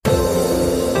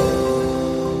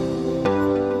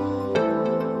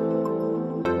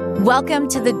Welcome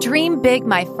to the Dream Big,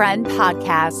 My Friend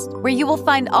podcast, where you will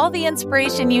find all the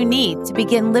inspiration you need to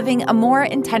begin living a more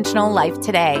intentional life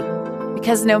today.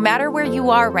 Because no matter where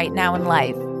you are right now in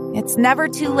life, it's never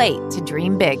too late to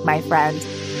dream big, my friend.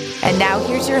 And now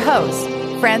here's your host,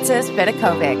 Frances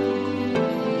Vidakovic.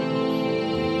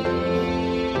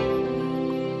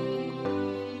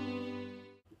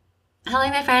 Hello,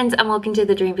 my friends, and welcome to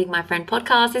the Dream Big, My Friend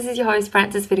podcast. This is your host,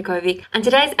 Frances Vidakovic, and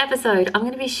today's episode, I'm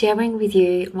going to be sharing with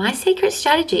you my secret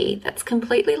strategy that's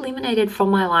completely eliminated from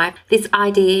my life this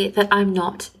idea that I'm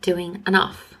not doing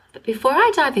enough. But before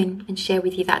I dive in and share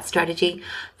with you that strategy,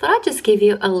 I thought I'd just give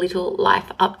you a little life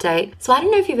update. So I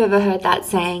don't know if you've ever heard that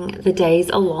saying, the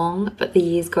days are long, but the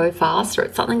years go fast, or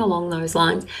it's something along those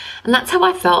lines. And that's how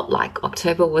I felt like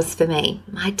October was for me.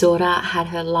 My daughter had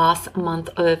her last month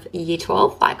of year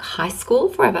 12, like high school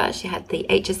forever. She had the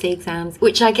HSC exams,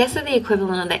 which I guess are the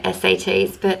equivalent of the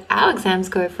SATs, but our exams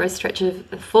go for a stretch of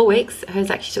 4 weeks. Hers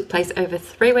actually took place over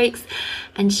 3 weeks,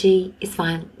 and she is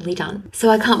finally done. So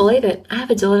I can't believe it. I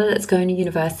have a daughter that's going to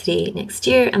university next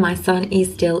year, and my son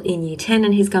is still in year 10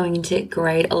 and he's going into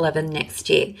grade 11 next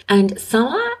year. And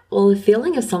the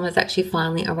feeling of summer's actually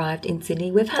finally arrived in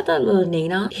Sydney. We've had that little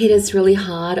Nina hit us really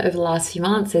hard over the last few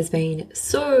months. There's been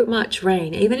so much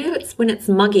rain. Even if when it's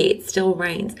muggy, it still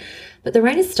rains. But the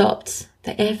rain has stopped.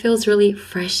 The air feels really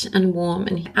fresh and warm,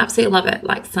 and I absolutely love it.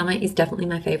 Like, summer is definitely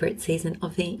my favorite season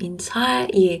of the entire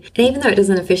year. And even though it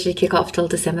doesn't officially kick off till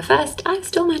December 1st, I've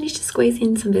still managed to squeeze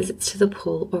in some visits to the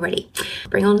pool already.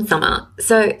 Bring on summer.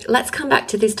 So let's come back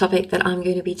to this topic that I'm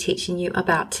going to be teaching you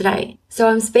about today. So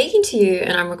I'm speaking to you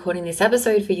and I'm recording this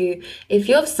episode for you if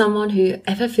you're someone who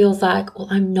ever feels like, well,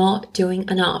 I'm not doing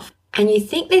enough. And you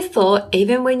think this thought,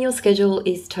 even when your schedule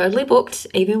is totally booked,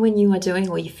 even when you are doing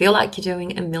or you feel like you're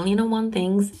doing 1,000,001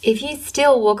 things, if you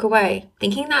still walk away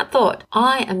thinking that thought,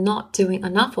 I am not doing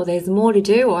enough, or there's more to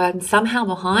do, or I'm somehow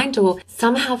behind, or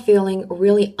somehow feeling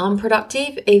really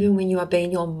unproductive, even when you are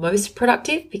being your most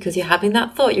productive, because you're having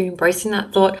that thought, you're embracing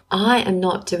that thought, I am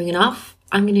not doing enough,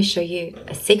 I'm going to show you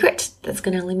a secret that's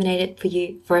going to eliminate it for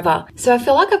you forever. So I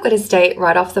feel like I've got to state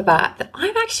right off the bat that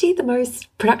I'm actually the most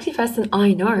productive person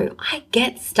I know. I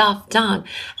get stuff done.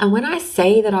 And when I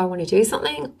say that I want to do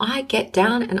something, I get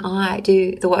down and I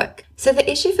do the work. So the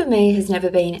issue for me has never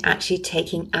been actually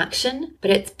taking action,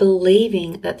 but it's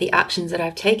believing that the actions that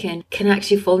I've taken can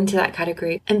actually fall into that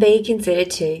category and be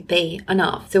considered to be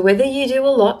enough. So whether you do a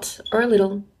lot or a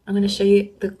little, I'm going to show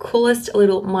you the coolest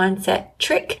little mindset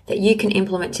trick that you can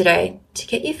implement today to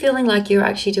get you feeling like you're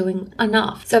actually doing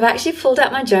enough. So I've actually pulled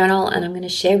out my journal and I'm going to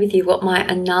share with you what my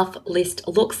enough list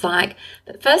looks like.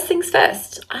 But first things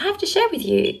first, I have to share with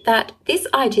you that this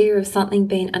idea of something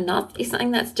being enough is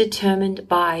something that's determined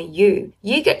by you.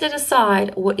 You get to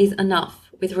decide what is enough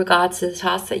with regards to the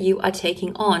tasks that you are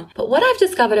taking on. But what I've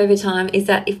discovered over time is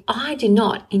that if I do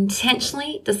not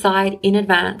intentionally decide in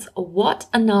advance what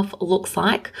enough looks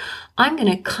like, I'm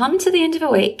going to come to the end of a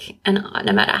week, and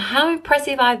no matter how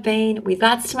impressive I've been with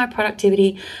regards to my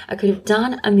productivity, I could have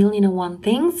done 1,000,001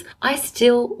 things, I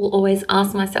still will always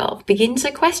ask myself, begin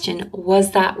to question,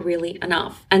 was that really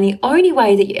enough? And the only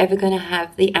way that you're ever going to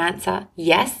have the answer,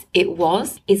 yes, it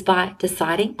was, is by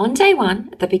deciding on day one,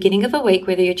 at the beginning of a week,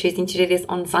 whether you're choosing to do this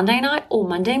on Sunday night or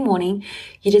Monday morning,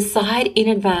 you decide in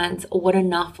advance what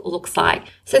enough looks like.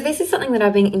 So this is something that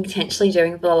I've been intentionally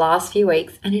doing for the last few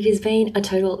weeks, and it has been a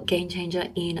total game changer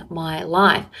in my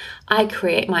life. I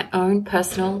create my own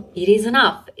personal, it is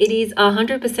enough. It is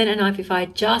 100% enough if I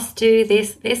just do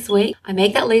this week. I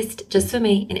make that list just for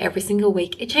me, and every single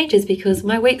week it changes because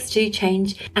my weeks do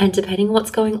change, and depending on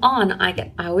what's going on,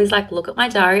 I always look at my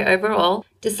diary overall,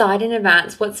 decide in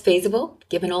advance what's feasible,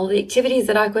 given all the activities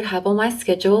that I could have on my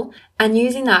schedule, and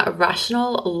using that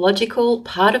rational, logical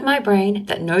part of my brain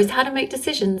that knows how to make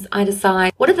decisions, I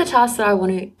decide what are the tasks that I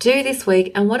want to do this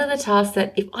week and what are the tasks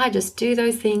that if I just do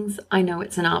those things, I know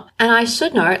it's enough. And I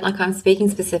should note, like I'm speaking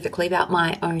specifically about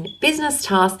my own business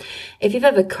tasks, if you've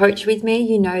ever coached with me,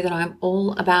 you know that I'm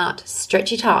all about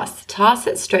stretchy tasks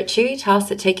that stretch you, tasks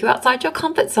that take you outside your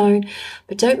comfort zone,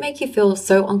 but don't make you feel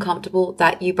so uncomfortable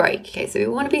that you break. Okay, so we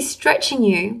want to be stretching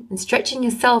you and stretching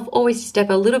yourself always to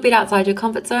step a little bit outside your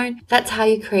comfort zone. That's how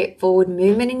you create forward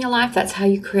movement in your life. That's how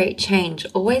you create change,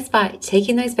 always by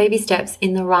taking those baby steps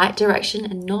in the right direction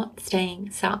and not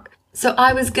staying stuck. So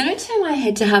I was going to turn my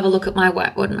head to have a look at my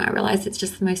whiteboard, and I realized it's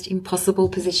just the most impossible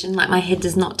position. Like, my head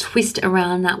does not twist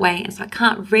around that way. And so I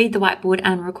can't read the whiteboard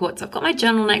and record. So I've got my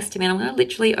journal next to me, and I'm going to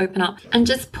literally open up and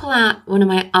just pull out one of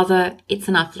my other It's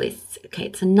Enough lists. Okay,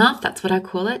 it's enough. That's what I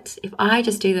call it. If I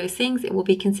just do those things, it will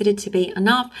be considered to be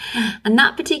enough. And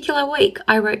that particular week,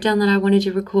 I wrote down that I wanted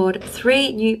to record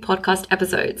 3 new podcast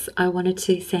episodes. I wanted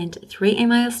to send 3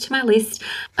 emails to my list.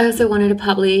 I also wanted to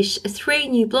publish 3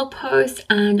 new blog posts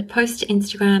and post to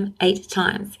Instagram 8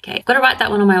 times. Okay, I've got to write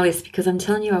that one on my list, because I'm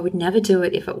telling you, I would never do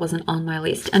it if it wasn't on my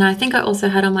list. And I think I also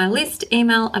had on my list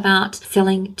email about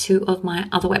selling 2 of my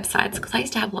other websites, because I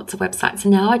used to have lots of websites,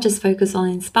 and now I just focus on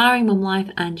inspiring mom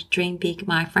life and dream big,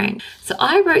 my friend. So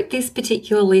I wrote this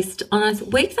particular list on a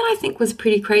week that I think was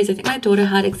pretty crazy. I think my daughter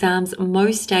had exams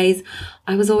most days.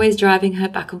 I was always driving her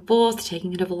back and forth,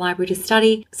 taking her to the library to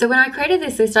study. So when I created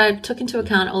this list, I took into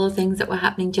account all the things that were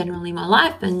happening generally in my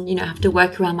life, and, you know, have to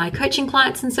work around my coaching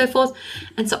clients and so forth.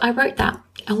 And so I wrote that.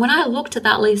 And when I looked at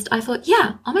that list, I thought,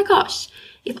 yeah, oh my gosh,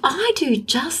 if I do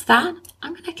just that,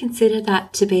 I'm going to consider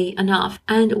that to be enough.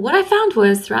 And what I found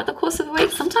was, throughout the course of the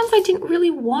week, sometimes I didn't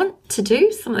really want to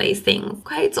do some of these things.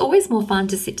 Okay, it's always more fun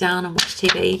to sit down and watch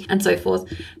TV and so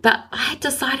forth. But I had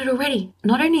decided already,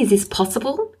 not only is this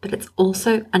possible, but it's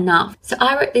also enough. So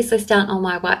I wrote this list down on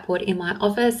my whiteboard in my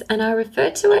office, and I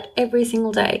referred to it every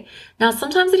single day. Now,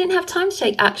 sometimes I didn't have time to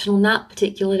take action on that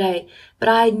particular day, but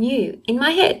I knew in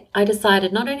my head, I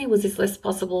decided not only was this list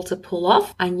possible to pull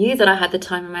off, I knew that I had the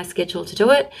time in my schedule to do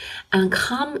it. And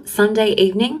come Sunday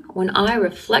evening, when I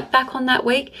reflect back on that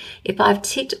week, if I've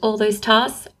ticked all those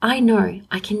tasks, I know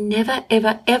I can never,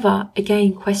 ever, ever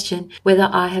again question whether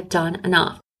I have done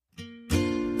enough.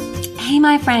 Hey,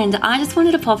 my friend, I just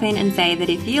wanted to pop in and say that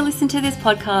if you listen to this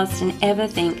podcast and ever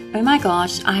think, oh my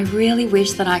gosh, I really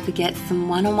wish that I could get some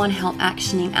one-on-one help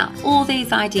actioning out all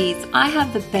these ideas, I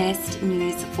have the best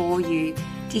news for you.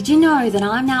 Did you know that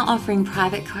I'm now offering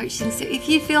private coaching? So if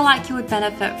you feel like you would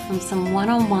benefit from some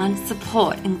one-on-one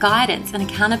support and guidance and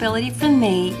accountability from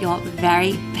me, your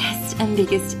very best and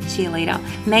biggest cheerleader,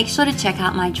 make sure to check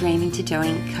out my Dreaming to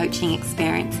Doing coaching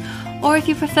experience. Or if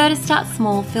you prefer to start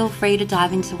small, feel free to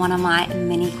dive into one of my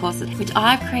mini courses, which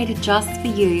I've created just for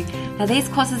you. Now, these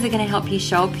courses are going to help you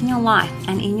show up in your life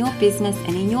and in your business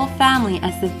and in your family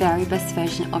as the very best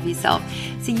version of yourself.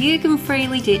 So you can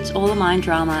freely ditch all the mind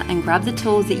drama and grab the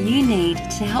tools that you need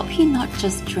to help you not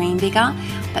just dream bigger,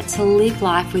 but to live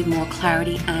life with more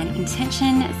clarity and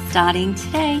intention starting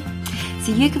today.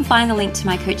 So you can find the link to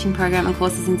my coaching program and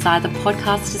courses inside the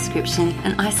podcast description,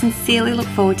 and I sincerely look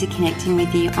forward to connecting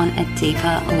with you on a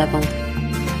deeper level.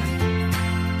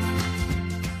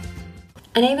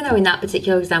 And even though in that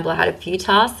particular example I had a few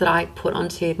tasks that I put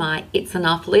onto my It's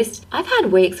Enough list, I've had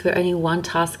weeks where only one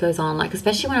task goes on, like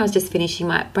especially when I was just finishing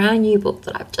my brand new book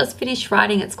that I've just finished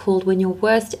writing. It's called When Your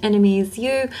Worst Enemy Is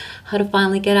You, How to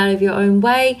Finally Get Out of Your Own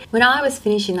Way. When I was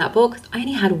finishing that book, I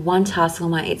only had one task on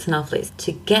my It's Enough list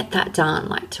to get that done,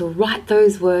 like to write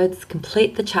those words,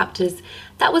 complete the chapters.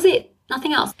 That was it.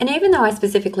 Nothing else. And even though I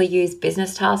specifically use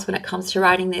business tasks when it comes to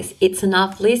writing this It's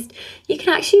Enough list, you can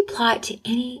actually apply it to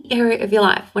any area of your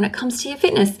life. When it comes to your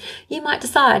fitness, you might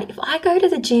decide, if I go to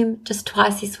the gym just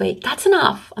twice this week, that's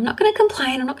enough. I'm not going to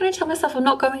complain. I'm not going to tell myself I'm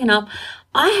not going enough.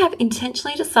 I have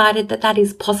intentionally decided that that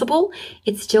is possible,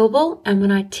 it's doable, and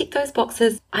when I tick those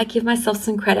boxes, I give myself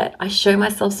some credit, I show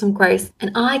myself some grace,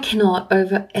 and I cannot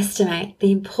overestimate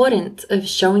the importance of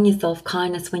showing yourself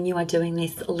kindness when you are doing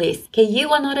this list. Okay, you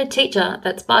are not a teacher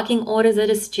that's barking orders at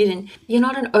a student. You're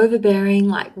not an overbearing,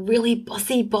 like really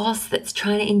bossy boss that's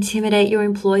trying to intimidate your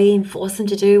employee and force them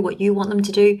to do what you want them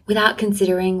to do without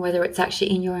considering whether it's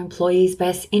actually in your employee's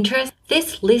best interest.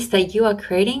 This list that you are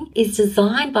creating is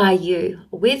designed by you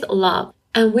with love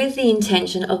and with the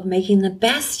intention of making the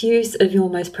best use of your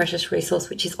most precious resource,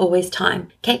 which is always time.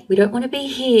 Okay, we don't want to be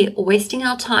here wasting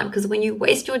our time, because when you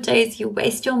waste your days, you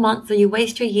waste your months, or you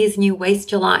waste your years, and you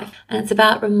waste your life. And it's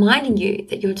about reminding you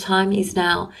that your time is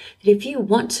now. That if you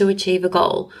want to achieve a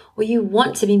goal, or you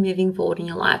want to be moving forward in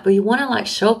your life, or you want to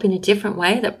show up in a different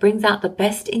way that brings out the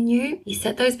best in you, you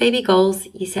set those baby goals,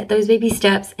 you set those baby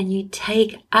steps, and you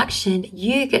take action.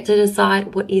 You get to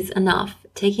decide what is enough.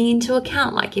 Taking into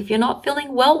account, like if you're not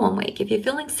feeling well one week, if you're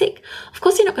feeling sick, of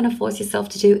course you're not going to force yourself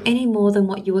to do any more than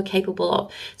what you are capable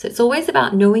of. So it's always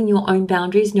about knowing your own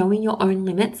boundaries, knowing your own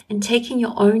limits, and taking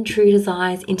your own true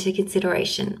desires into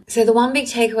consideration. So the one big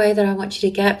takeaway that I want you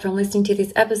to get from listening to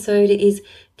this episode is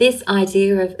this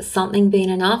idea of something being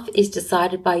enough is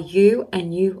decided by you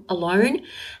and you alone.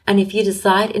 And if you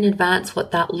decide in advance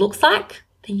what that looks like,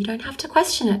 then you don't have to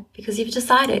question it, because you've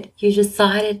decided. You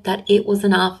decided that it was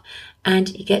enough, and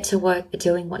you get to work at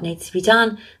doing what needs to be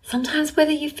done, sometimes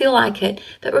whether you feel like it.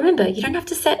 But remember, you don't have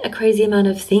to set a crazy amount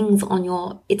of things on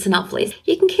your it's enough list.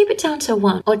 You can keep it down to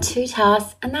 1 or 2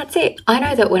 tasks and that's it. I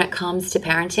know that when it comes to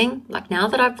parenting, like now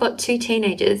that I've got 2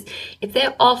 teenagers, if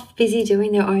they're off busy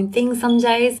doing their own thing some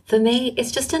days, for me,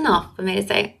 it's just enough for me to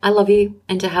say, I love you,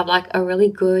 and to have like a really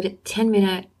good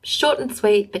 10-minute, short and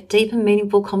sweet, but deep and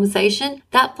meaningful conversation.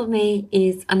 That for me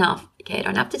is enough. Okay, I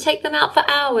don't have to take them out for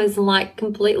hours and like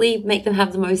completely make them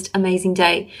have the most amazing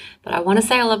day. But I want to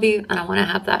say I love you and I want to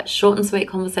have that short and sweet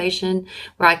conversation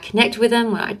where I connect with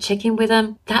them, where I check in with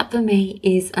them. That for me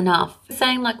is enough.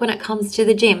 Saying like when it comes to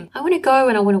the gym, I want to go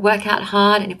and I want to work out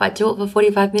hard, and if I do it for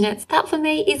 45 minutes, that for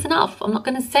me is enough. I'm not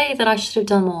going to say that I should have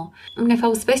done more. I mean, if I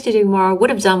was supposed to do more, I would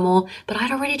have done more, but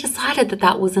I'd already decided that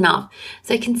that was enough.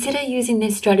 So consider using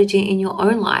this strategy in your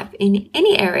own life, in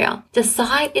any area.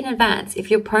 Decide in advance. If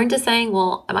you're prone to saying,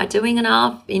 well, am I doing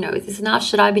enough? Is this enough?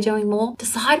 Should I be doing more?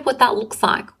 Decide what that looks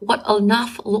like, what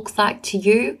enough looks like to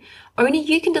you. Only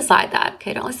you can decide that,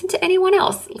 okay? Don't listen to anyone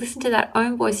else. Listen to that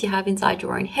own voice you have inside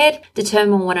your own head.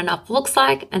 Determine what enough looks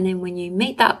like. And then when you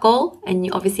meet that goal, and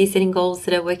you're obviously setting goals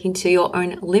that are working to your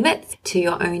own limits, to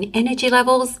your own energy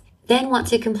levels, then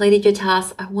once you've completed your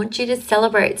task, I want you to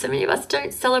celebrate. So many of us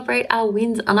don't celebrate our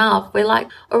wins enough. We're like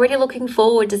already looking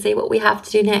forward to see what we have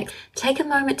to do next. Take a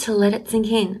moment to let it sink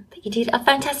in that you did a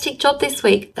fantastic job this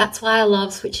week. That's why I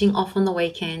love switching off on the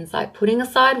weekends, like putting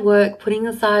aside work, putting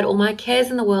aside all my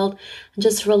cares in the world, and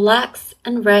just relax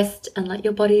and rest and let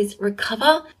your bodies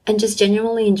recover, and just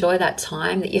genuinely enjoy that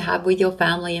time that you have with your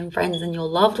family and friends and your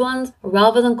loved ones,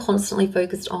 rather than constantly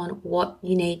focused on what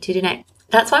you need to do next.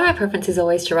 That's why my preference is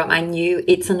always to write my new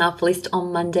It's Enough list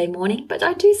on Monday morning, but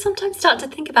I do sometimes start to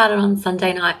think about it on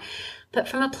Sunday night. But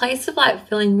from a place of like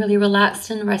feeling really relaxed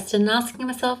and rested and asking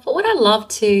myself, what would I love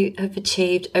to have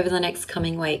achieved over the next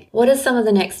coming week? What are some of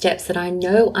the next steps that I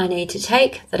know I need to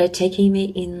take that are taking me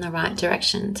in the right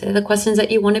direction? So the questions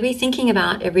that you want to be thinking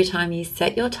about every time you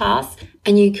set your task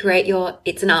and you create your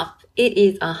It's Enough. It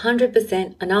is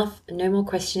 100% enough, no more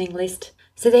questioning list.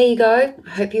 So there you go. I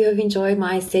hope you have enjoyed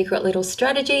my secret little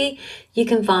strategy. You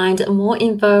can find more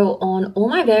info on all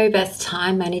my very best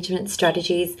time management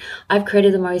strategies. I've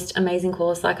created the most amazing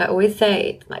course. Like I always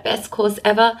say, it's my best course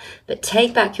ever, but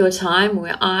Take Back Your Time,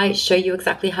 where I show you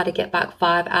exactly how to get back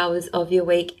 5 hours of your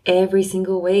week every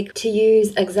single week to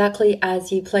use exactly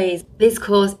as you please. This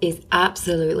course is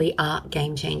absolutely a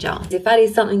game changer. If that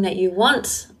is something that you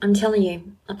want, I'm telling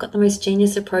you, I've got the most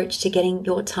genius approach to getting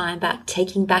your time back,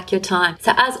 taking back your time.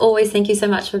 So as always, thank you so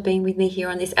much for being with me here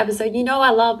on this episode. You know I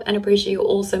love and appreciate you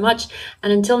all so much.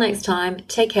 And until next time,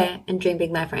 take care and dream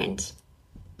big, my friend.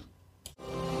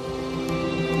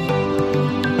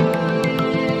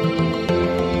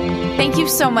 Thank you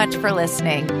so much for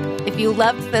listening. If you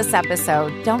loved this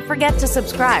episode, don't forget to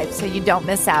subscribe so you don't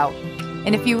miss out.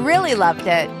 And if you really loved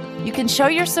it, you can show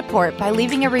your support by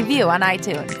leaving a review on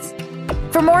iTunes.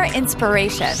 For more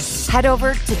inspiration, head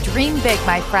over to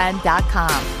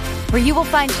dreambigmyfriend.com, where you will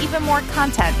find even more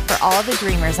content for all the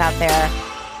dreamers out there.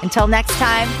 Until next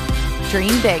time,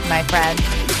 dream big, my friend.